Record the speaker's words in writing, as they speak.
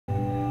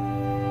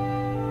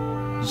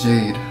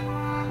Jade.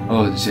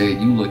 Oh, Jade,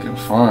 you looking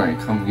fine.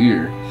 Come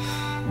here.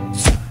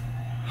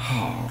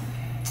 Oh,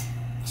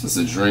 it's just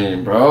a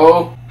dream,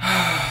 bro.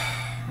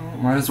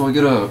 Might as well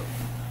get up.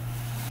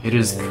 It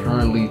is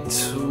currently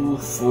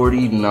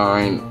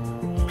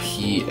 2:49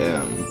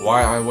 p.m.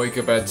 Why I wake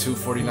up at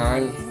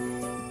 2:49?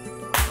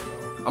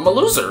 I'm a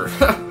loser.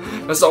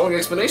 That's the only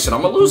explanation.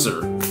 I'm a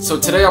loser. So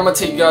today I'm gonna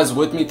take you guys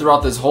with me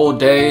throughout this whole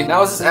day.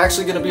 Now, is this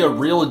actually gonna be a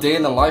real day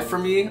in the life for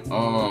me?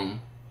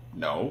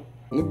 No.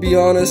 I'm gonna be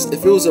honest,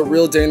 if it was a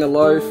real day in the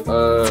life,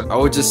 I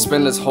would just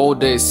spend this whole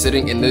day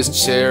sitting in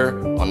this chair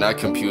on that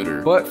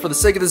computer. But for the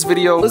sake of this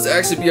video, let's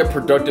actually be a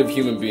productive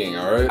human being,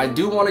 alright? I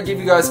do want to give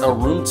you guys a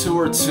room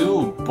tour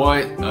too,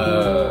 but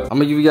I'm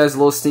gonna give you guys a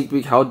little sneak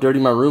peek how dirty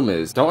my room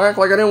is. Don't act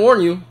like I didn't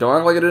warn you. Don't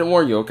act like I didn't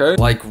warn you, okay?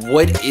 Like,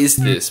 what is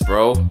this,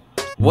 bro?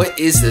 What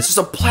is this? Just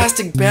a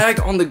plastic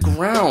bag on the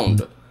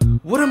ground.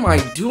 What am I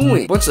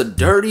doing? Bunch of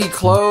dirty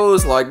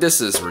clothes. Like,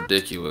 this is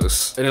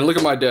ridiculous. And then look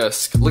at my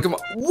desk. Look at my—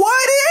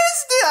 what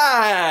is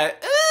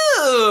that?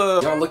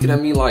 Ew. Y'all looking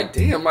at me like,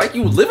 damn, Mike,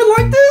 you living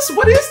like this?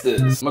 What is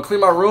this? I'm gonna clean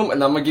my room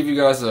and I'm gonna give you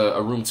guys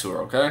a room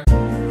tour, okay?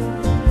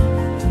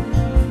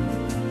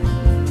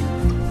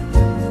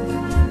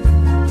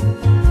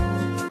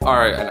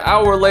 Alright, an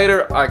hour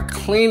later, I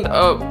cleaned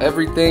up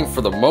everything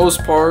for the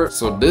most part.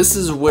 So this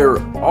is where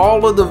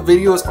all of the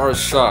videos are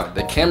shot.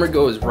 The camera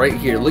goes right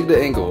here. Look at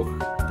the angle.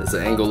 Does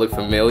the angle look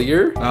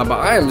familiar? But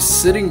I am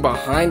sitting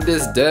behind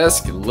this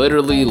desk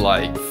literally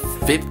like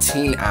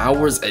 15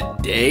 hours a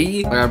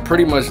day. Like, I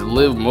pretty much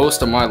live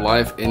most of my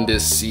life in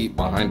this seat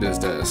behind this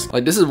desk.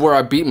 Like, this is where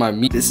I beat my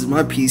meat. This is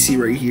my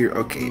PC right here.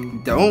 Okay,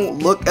 don't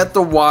look at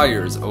the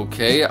wires,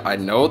 okay? I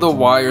know the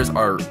wires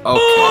are— okay,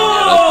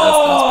 yeah, that's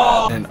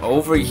bad. And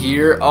over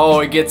here, oh,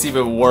 it gets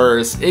even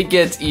worse. It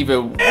gets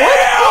even—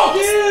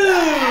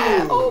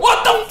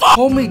 what the fuck?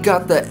 Homie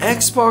got the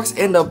Xbox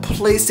and the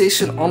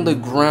PlayStation on the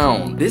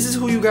ground. This is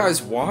who you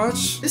guys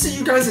watch? This is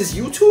you guys'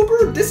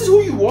 YouTuber? This is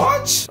who you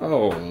watch?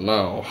 Oh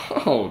no.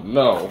 Oh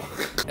no.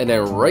 And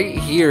then right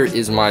here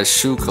is my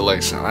shoe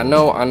collection. I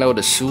know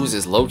the shoes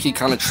is low-key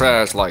kind of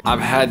trash. Like, I've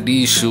had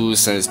these shoes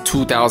since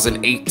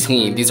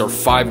 2018. These are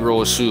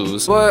 5-year-old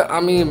shoes. But I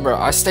mean, bro,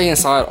 I stay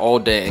inside all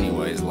day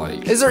anyways.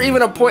 Like, is there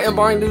even a point in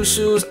buying new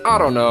shoes? I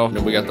don't know. And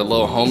then we got the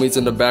little homies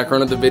in the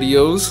background of the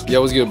videos.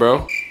 Yo, what's good,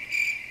 bro?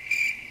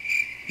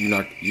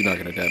 You're not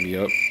gonna dab me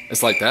up.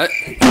 It's like that.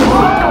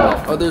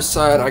 On the other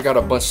side, I got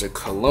a bunch of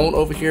cologne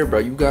over here, bro.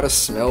 You gotta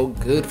smell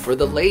good for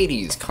the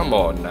ladies. Come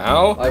on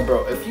now. Like,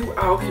 bro, if you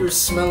out here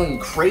smelling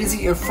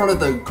crazy in front of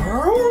the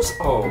girls,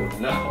 oh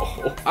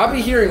no. I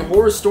be hearing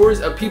horror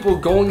stories of people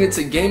going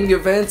into gaming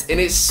events and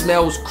it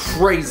smells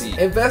crazy.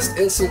 Invest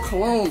in some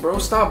cologne, bro.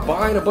 Stop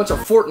buying a bunch of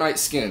Fortnite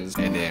skins.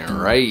 And then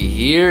right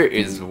here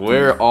is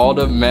where all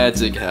the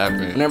magic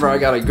happens. Whenever I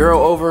got a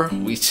girl over,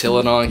 we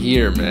chilling on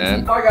here,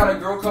 man. If I got a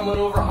girl coming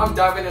over, I'm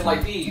diving in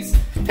like these.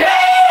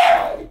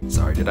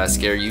 Sorry, did I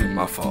scare you?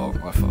 My fault,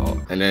 my fault.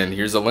 And then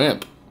here's a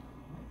lamp.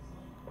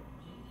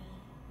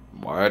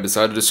 Why I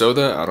decided to show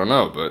that, I don't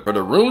know. But for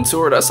the room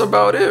tour, that's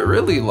about it,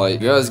 really.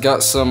 Like, you guys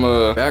got some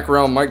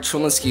background Mike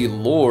Trollinski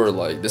lore.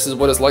 Like, this is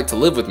what it's like to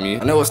live with me.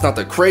 I know it's not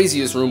the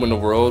craziest room in the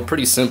world,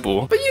 pretty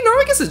simple. But you know,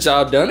 it gets the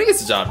job done. It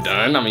gets the job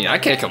done. I mean, I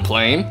can't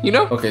complain, you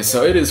know? Okay,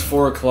 so it is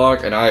 4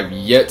 o'clock and I have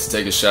yet to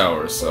take a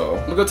shower. So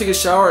I'm gonna go take a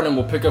shower and then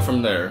we'll pick up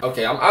from there.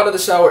 Okay, I'm out of the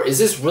shower. Is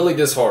this really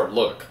this hard?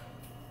 Look.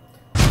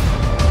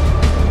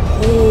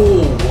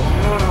 Oh,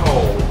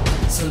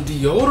 wow. Some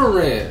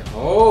deodorant.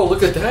 Oh,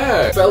 look at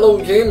that. Fellow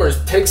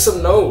gamers, take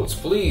some notes,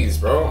 please,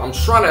 bro. I'm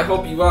trying to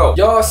help you out.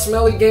 Y'all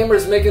smelly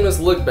gamers making us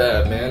look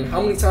bad, man.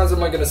 How many times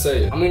am I gonna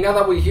say it? I mean, now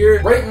that we're here,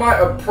 rate my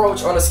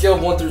approach on a scale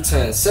of 1 through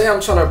 10. Say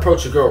I'm trying to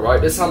approach a girl, right?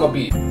 This time I'll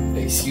be—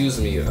 excuse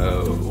me,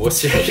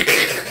 what's your—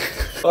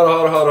 hold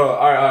on.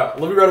 All right.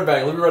 Let me run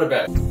it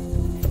back.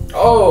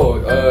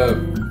 Oh,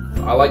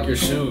 I like your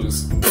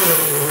shoes.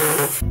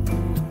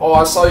 Oh,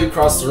 I saw you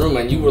cross the room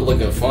and you were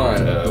looking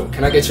fine.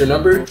 Can I get your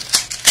number?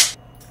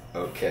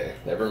 Okay,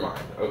 never mind.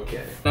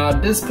 Okay. Now,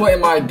 at this point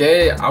in my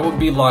day, I would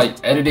be like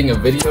editing a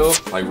video,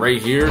 like right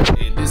here,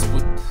 and this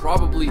would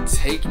probably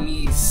take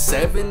me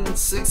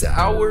 6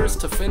 hours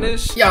to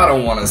finish. Y'all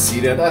don't want to see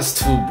that. That's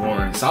too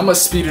boring. So I'm gonna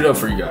speed it up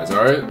for you guys,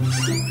 all right?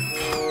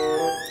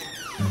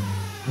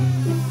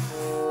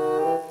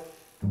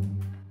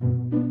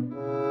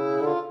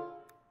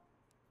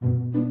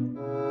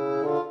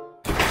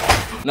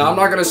 Now, I'm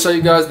not gonna show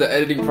you guys the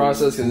editing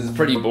process because it's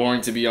pretty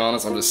boring, to be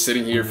honest. I'm just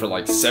sitting here for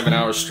like 7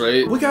 hours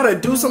straight. We gotta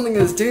do something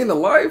that's day in the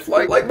life.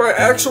 Like my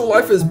actual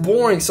life is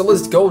boring, so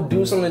let's go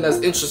do something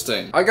that's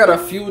interesting. I got a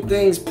few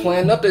things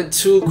planned, nothing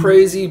too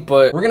crazy,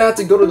 but we're gonna have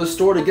to go to the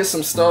store to get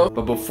some stuff.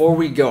 But before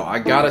we go, I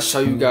gotta show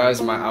you guys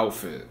my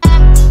outfit.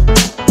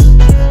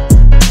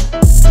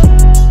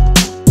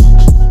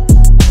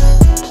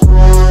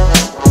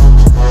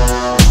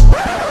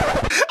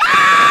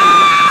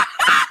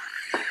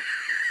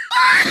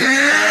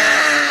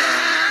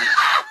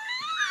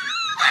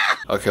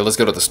 Okay, let's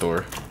go to the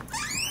store.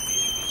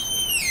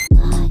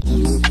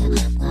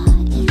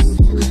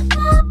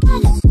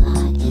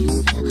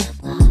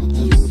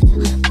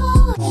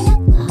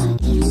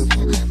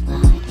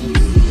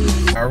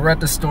 we're at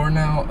the store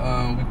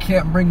now. We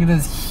can't bring in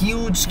this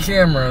huge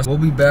camera. We'll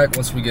be back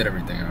once we get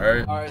everything, all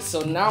right? All right, so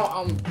now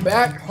I'm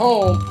back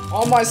home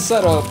on my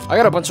setup. I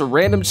got a bunch of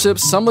random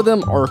chips. Some of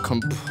them are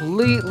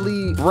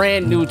completely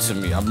brand new to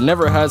me. I've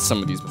never had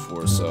some of these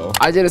before, so.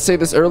 I didn't say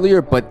this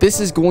earlier, but this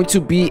is going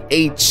to be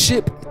a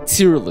chip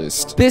tier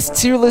list. This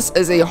tier list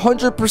is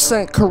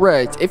 100%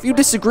 correct. If you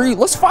disagree,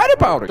 let's fight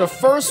about it. The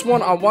first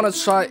one I want to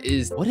try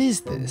is, what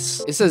is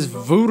this? It says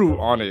voodoo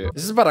on it.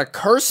 This is about to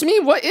curse me?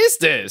 What is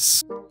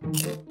this?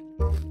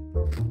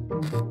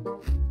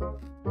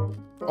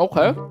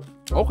 Okay.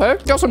 Okay,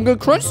 got some good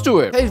crunch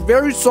to it. Tastes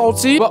very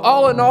salty, but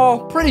all in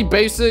all, pretty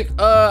basic.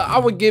 I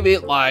would give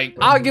it like,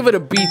 I'll give it a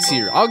B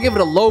tier. I'll give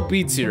it a low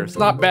B tier. It's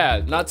not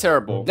bad, not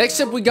terrible. Next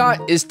chip we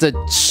got is the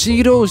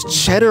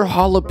Cheetos Cheddar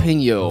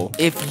Jalapeno.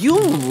 If you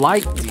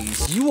like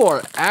these, you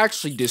are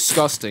actually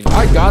disgusting.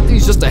 I got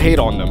these just to hate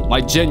on them,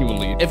 like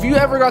genuinely. If you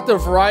ever got the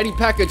variety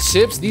pack of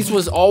chips, these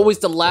was always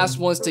the last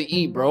ones to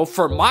eat, bro.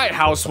 For my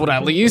household,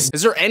 at least.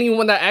 Is there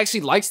anyone that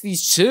actually likes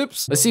these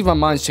chips? Let's see if my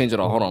mind's changed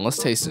at all. Hold on, let's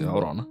taste it.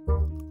 Hold on.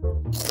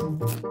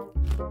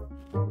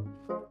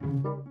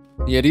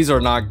 Yeah, these are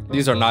not it.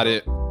 These are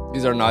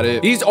not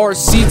it. These are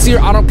C tier.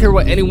 I don't care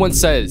what anyone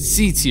says.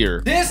 C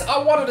tier. This,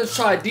 I wanted to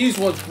try these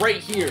ones right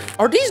here.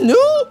 Are these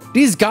new?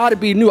 These gotta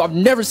be new. I've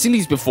never seen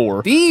these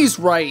before. These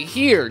right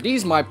here.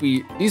 These might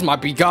be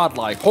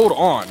godlike. Hold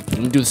on. Let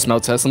me do the smell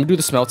test.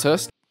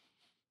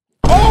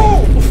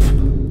 Oh!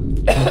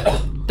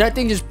 That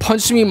thing just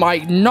punched me in my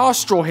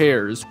nostril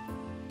hairs.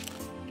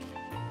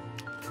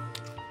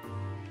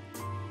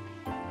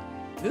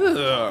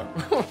 Ugh.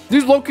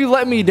 These low-key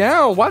let me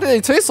down. Why do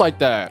they taste like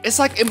that? It's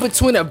like in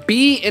between a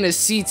B and a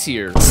C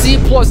tier. C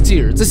plus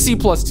tier. It's a C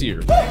plus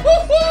tier. Look what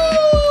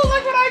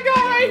I got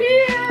right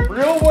here.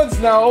 Real ones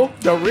know.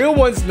 The real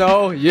ones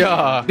know.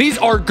 Yeah. These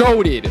are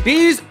goated.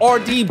 These are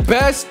the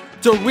best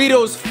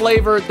Doritos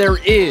flavor there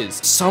is.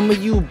 Some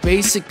of you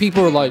basic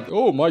people are like,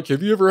 oh, Mike,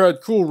 have you ever had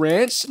Cool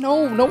Ranch?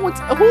 No, no one's,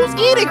 who's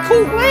eating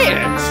Cool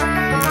Ranch?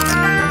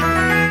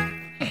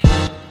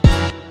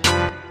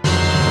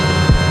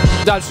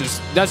 That's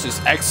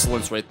just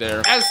excellence right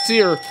there. S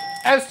tier,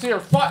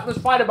 let's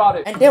fight about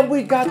it. And then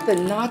we got the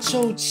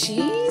nacho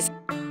cheese.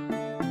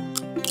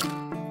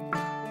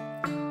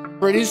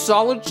 Pretty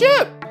solid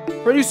chip.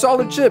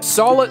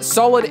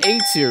 Solid A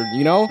tier,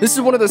 you know? This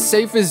is one of the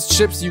safest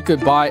chips you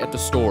could buy at the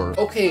store.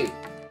 Okay,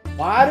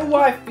 why do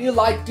I feel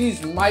like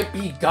these might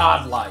be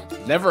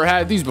godlike? Never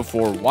had these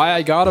before. Why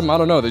I got them, I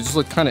don't know. They just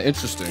look kind of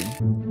interesting.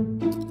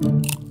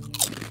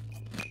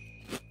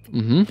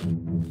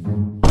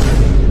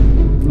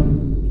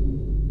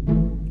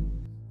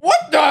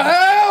 What the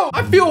hell?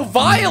 I feel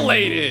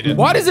violated.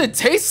 Why does it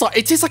taste like?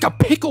 It tastes like a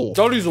pickle.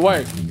 Throw these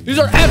away. These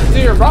are F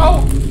tier,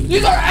 bro.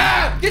 These are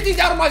F. Get these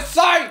out of my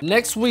sight.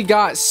 Next, we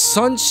got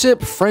Sun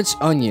Chip French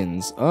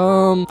onions.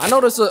 I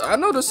know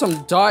there's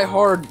some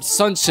die-hard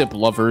Sun Chip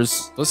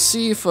lovers. Let's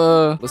see if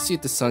the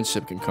Sun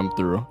Chip can come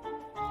through.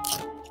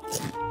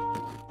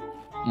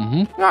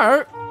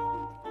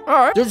 All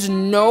right. There's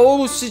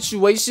no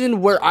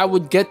situation where I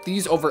would get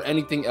these over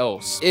anything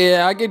else.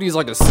 Yeah, I give these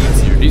like a C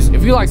tier.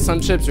 If you like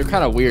Sun Chips, you're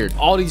kind of weird.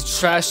 All these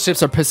trash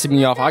chips are pissing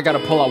me off. I gotta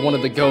pull out one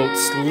of the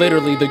goats,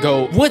 literally the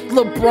goat. With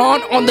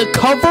LeBron on the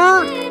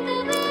cover?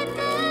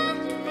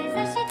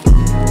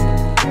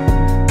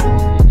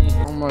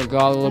 Oh my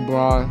God,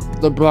 LeBron.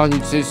 LeBron, you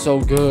taste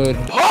so good.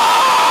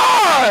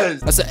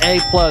 That's an A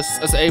plus.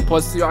 That's an A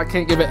plus. I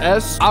can't give it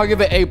S. I'll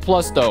give it A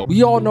plus though.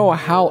 We all know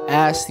how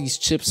ass these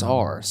chips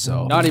are,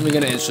 so not even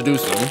gonna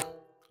introduce them.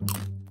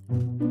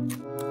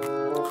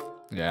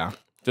 Yeah,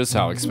 just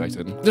how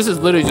expected. This is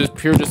literally just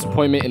pure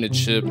disappointment in a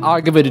chip.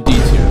 I'll give it a D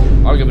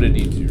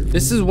tier.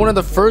 This is one of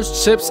the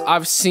first chips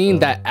I've seen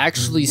that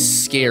actually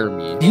scare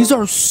me. These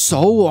are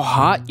so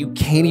hot, you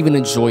can't even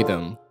enjoy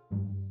them.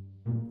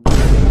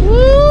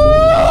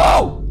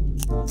 Woo!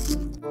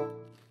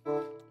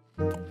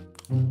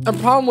 The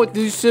problem with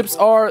these chips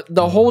are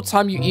the whole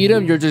time you eat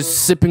them, you're just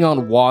sipping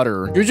on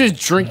water. You're just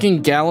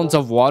drinking gallons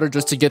of water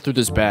just to get through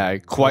this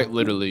bag, quite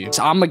literally.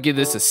 So I'm gonna give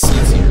this a C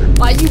tier.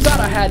 Like, you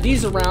gotta have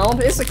these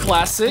around. It's a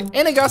classic,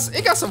 and it got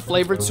some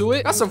flavor to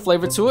it.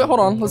 Hold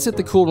on, let's hit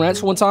the Cool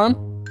Ranch one time.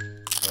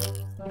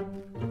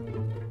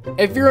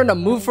 If you're in a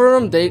mood for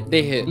them, they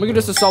hit. I'm gonna give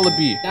this a solid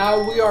B.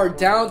 Now we are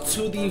down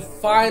to the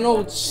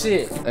final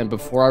chip. And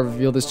before I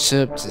reveal this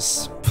chip,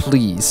 just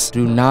please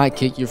do not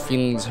get your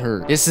feelings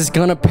hurt. This is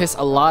gonna piss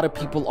a lot of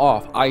people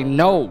off. I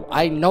know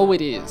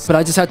it is. But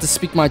I just have to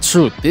speak my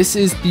truth. This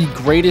is the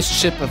greatest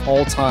chip of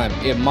all time,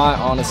 in my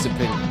honest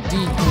opinion.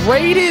 The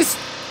greatest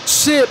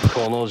chip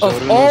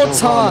of all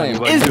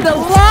time is the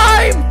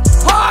Lime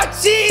Hot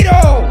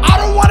Cheeto! I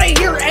don't want to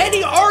hear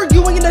any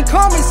arguing in the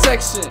comment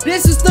section.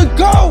 This is the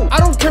GOAT. I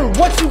don't care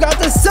what you got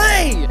to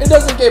say. It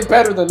doesn't get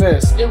better than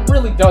this. It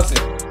really doesn't.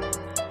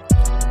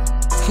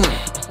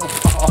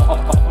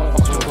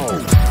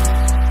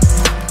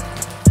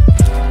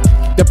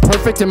 The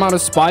perfect amount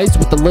of spice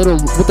with the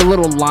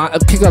little lime, a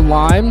kick of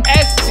lime.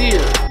 S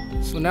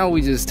tier. So now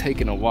we just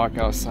taking a walk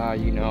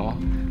outside, you know.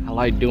 I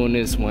like doing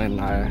this when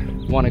I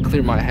want to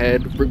clear my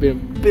head. We've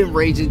been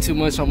raging too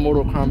much on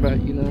Mortal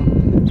Kombat, you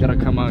know? Gotta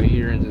come out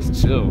here and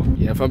just chill.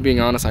 Yeah, if I'm being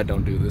honest, I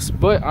don't do this.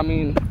 But, I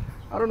mean,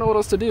 I don't know what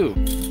else to do.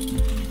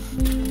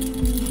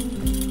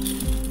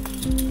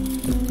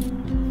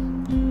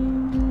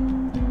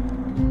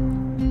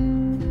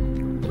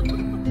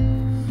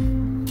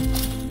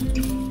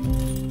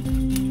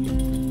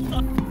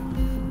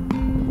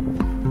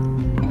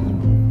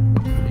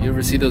 You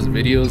ever see those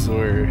videos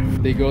where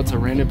they go to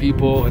random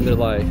people and they're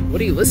like,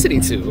 what are you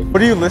listening to?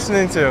 What are you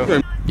listening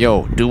to?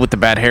 Yo, dude with the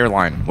bad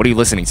hairline, what are you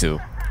listening to?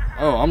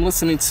 Oh, I'm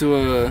listening to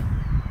a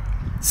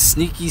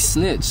Sneaky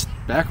Snitch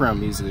background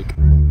music.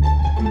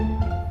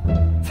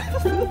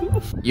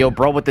 Yo,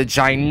 bro with the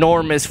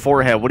ginormous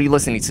forehead, what are you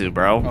listening to,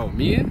 bro? Oh,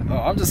 me? Oh,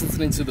 I'm just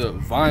listening to the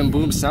Vine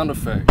Boom sound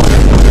effect.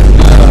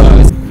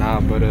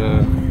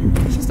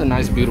 It's just a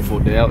nice, beautiful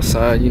day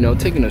outside, you know,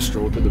 taking a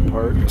stroll through the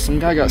park. Some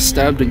guy got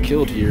stabbed and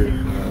killed here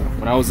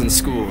when I was in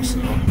school, so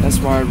that's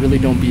why I really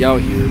don't be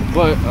out here.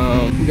 But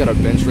we got a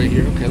bench right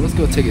here. Okay, let's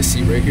go take a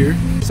seat right here.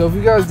 So if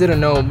you guys didn't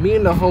know, me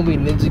and the homie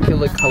Ninja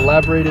Killer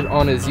collaborated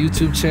on his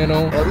YouTube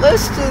channel, and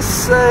let's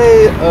just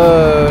say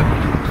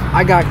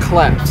I got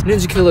clapped.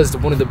 Ninja Killer is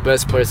one of the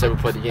best players to ever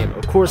play the game.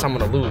 Of course I'm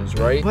gonna lose,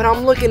 right? But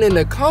I'm looking in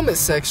the comment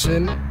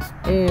section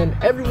and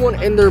everyone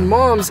and their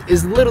moms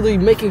is literally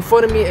making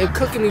fun of me and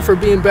cooking me for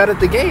being bad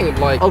at the game.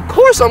 Like, of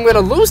course I'm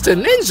gonna lose to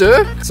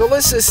Ninja. So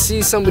let's just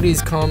see some of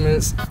these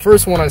comments.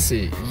 First one I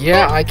see,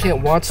 yeah, I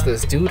can't watch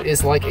this. Dude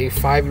is like a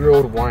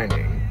 5-year-old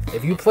whining.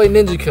 If you play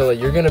Ninja Killer,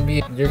 you're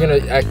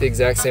gonna act the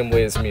exact same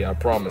way as me, I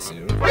promise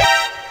you.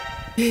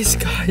 This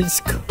guy's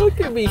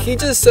cooking me. He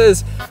just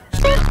says,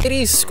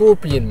 shitty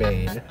Scorpion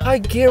Main. I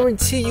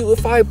guarantee you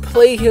if I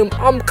play him,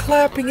 I'm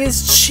clapping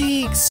his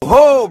cheeks.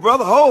 Whoa,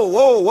 brother,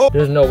 whoa.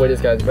 There's no way this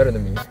guy's better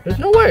than me. There's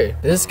no way.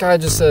 This guy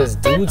just says,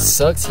 dude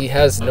sucks, he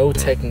has no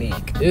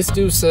technique. This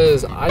dude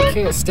says, I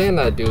can't stand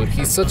that dude,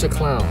 he's such a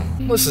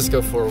clown. Let's just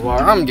go for a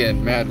while. I'm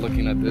getting mad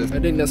looking at this. I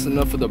think that's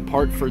enough of the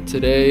park for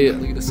today.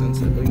 Look at the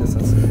sunset, look at the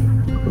sunset.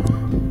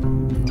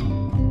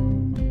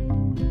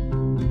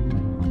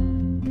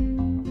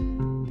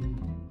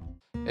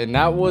 And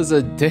that was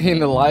a day in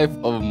the life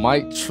of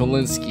Mike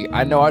Trollinski.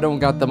 I know I don't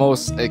got the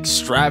most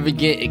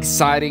extravagant,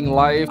 exciting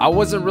life. I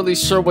wasn't really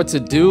sure what to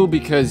do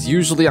because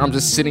usually I'm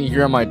just sitting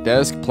here at my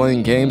desk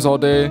playing games all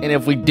day. And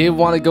if we did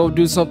want to go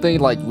do something,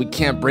 like we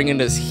can't bring in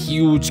this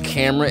huge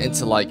camera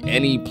into like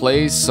any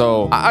place.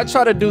 So I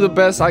try to do the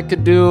best I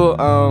could do.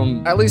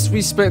 At least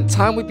we spent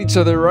time with each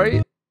other,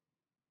 right?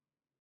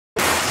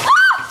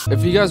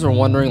 If you guys are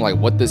wondering like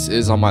what this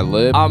is on my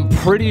lip, I'm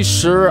pretty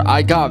sure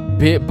I got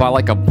bit by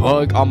like a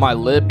bug on my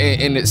lip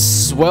and it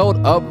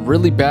swelled up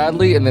really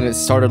badly and then it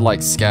started like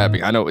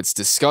scabbing. I know it's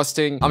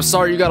disgusting. I'm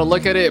sorry you gotta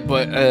look at it,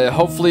 but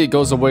hopefully it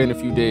goes away in a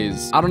few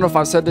days. I don't know if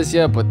I've said this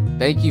yet, but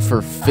thank you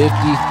for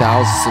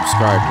 50,000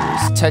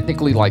 subscribers.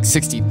 Technically like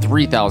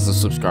 63,000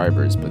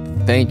 subscribers, but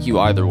thank you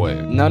either way.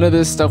 None of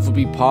this stuff would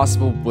be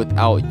possible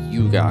without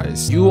you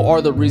guys. You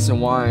are the reason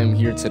why I'm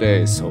here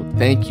today, so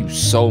thank you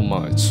so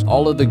much.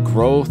 All of the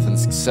growth and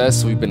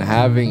success we've been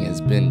having has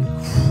been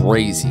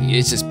crazy.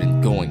 It's just been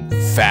going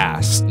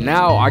fast.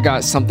 Now I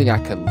got something I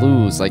could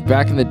lose. Like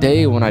back in the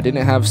day when I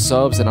didn't have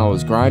subs and I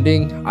was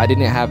grinding, I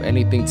didn't have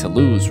anything to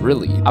lose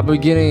really. I've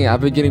been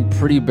getting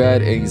pretty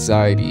bad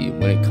anxiety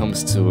when it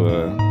comes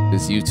to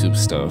this YouTube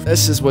stuff.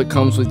 That's just what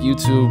comes with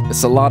YouTube.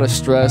 It's a lot of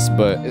stress,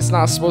 but it's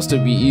not supposed to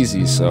be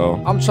easy,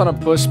 so I'm trying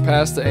to push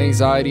past the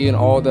anxiety and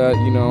all that,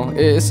 you know.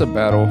 It's a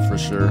battle for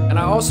sure. And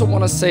I also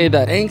want to say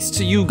that thanks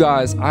to you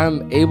guys,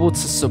 I'm able to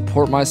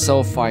support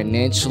myself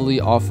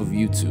financially off of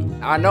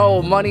YouTube. I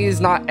know money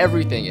is not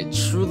everything. It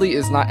truly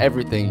is not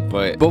everything,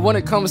 but when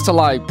it comes to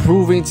like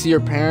proving to your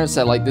parents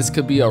that like this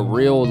could be a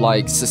real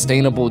like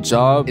sustainable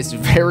job, it's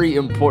very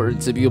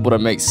important to be able to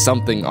make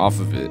something off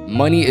of it.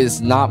 Money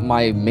is not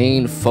my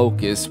main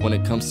focus when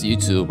it comes to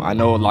YouTube. I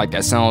know like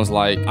that sounds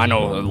like, I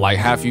know like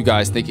half you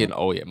guys thinking,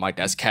 oh yeah, Mike,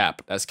 that's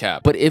cap.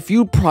 But if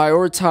you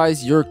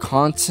prioritize your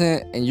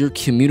content and your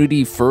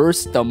community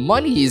first, the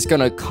money is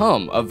gonna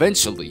come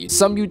eventually.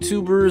 Some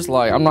YouTubers,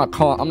 like I'm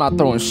not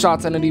throwing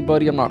shots at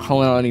anybody, I'm not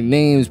calling out any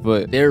names,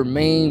 but their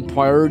main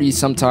priority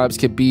sometimes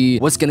could be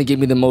what's gonna give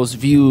me the most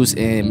views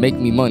and make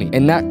me money.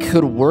 And that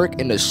could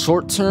work in the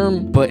short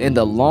term, but in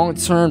the long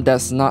term,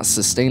 that's not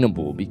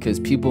sustainable because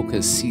people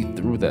could see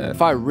through that.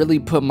 If I really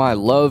put my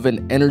love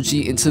and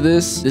energy into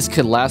this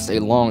could last a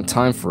long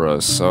time for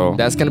us. So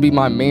that's gonna be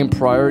my main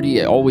priority.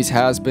 It always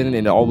has been and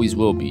it always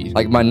will be.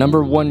 Like my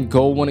 #1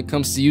 goal when it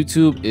comes to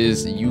YouTube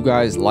is you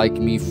guys like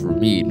me for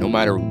me. No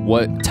matter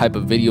what type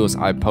of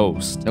videos I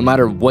post, no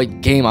matter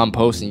what game I'm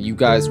posting, you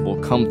guys will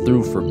come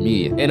through for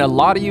me. And a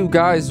lot of you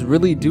guys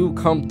really do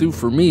come through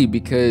for me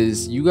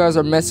because you guys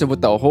are messing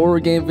with the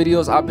horror game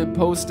videos I've been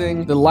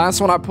posting. The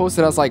last one I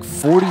posted has like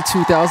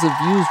 42,000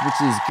 views,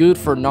 which is good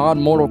for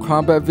non-Mortal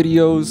Kombat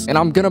videos. And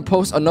I'm gonna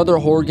post post another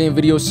horror game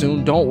video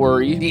soon. Don't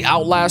worry. The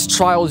Outlast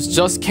Trials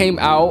just came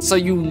out, so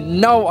you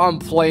know I'm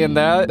playing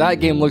that. That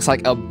game looks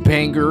like a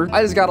banger.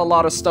 I just got a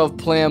lot of stuff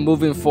planned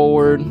moving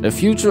forward. The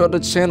future of the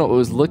channel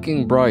is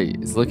looking bright.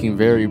 It's looking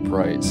very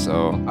bright.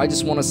 So I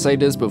just want to say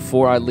this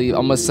before I leave.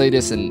 I'm gonna say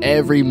this in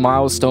every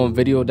milestone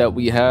video that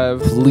we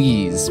have.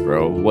 Please,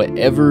 bro,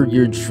 whatever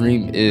your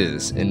dream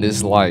is in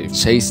this life,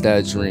 chase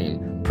that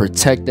dream.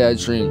 Protect that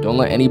dream. Don't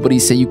let anybody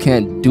say you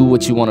can't do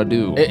what you want to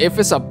do. If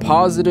it's a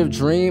positive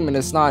dream and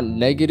it's not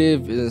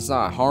negative and it's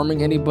not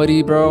harming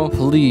anybody, bro,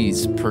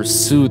 please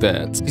pursue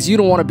that. Because you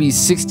don't want to be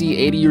 60,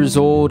 80 years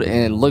old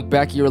and look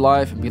back at your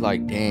life and be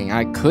like, dang,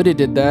 I could have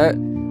did that.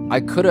 I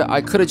could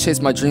have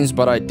chased my dreams,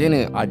 but I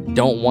didn't. I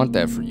don't want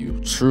that for you.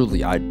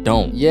 Truly, I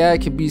don't. Yeah,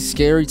 it can be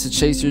scary to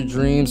chase your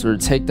dreams or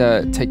take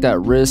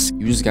that risk.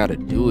 You just gotta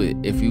do it.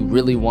 If you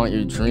really want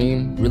your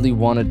dream, really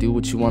want to do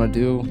what you want to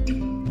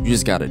do, you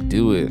just gotta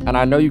do it. And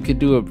I know you can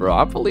do it, bro.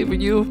 I believe in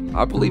you.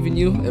 I believe in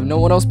you. If no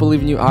one else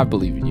believes in you, I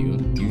believe in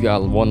you. You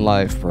got one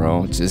life,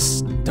 bro.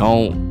 Just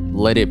don't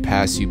let it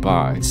pass you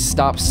by.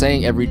 Stop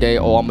saying every day,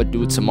 oh, I'm gonna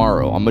do it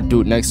tomorrow. I'm gonna do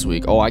it next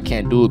week. Oh, I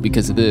can't do it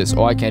because of this.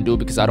 Oh, I can't do it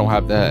because I don't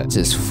have that.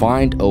 Just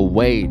find a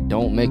way.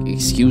 Don't make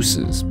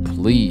excuses,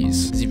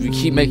 please. Because if you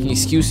keep making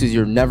excuses,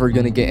 you're never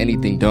gonna get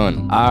anything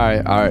done. All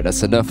right,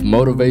 that's enough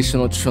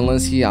motivational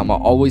Trollinski. I'ma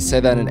always say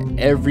that in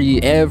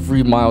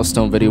every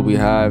milestone video we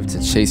have,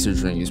 to chase your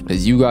dreams,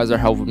 because you guys are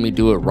helping me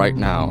do it right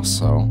now.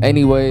 So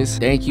anyways,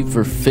 thank you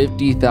for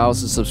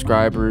 50,000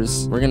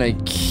 subscribers. We're gonna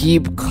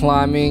keep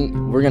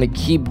climbing. We're gonna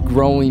keep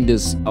growing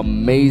this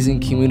amazing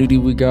community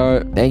we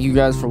got. Thank you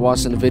guys for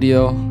watching the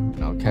video,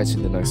 and I'll catch you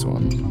in the next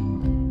one.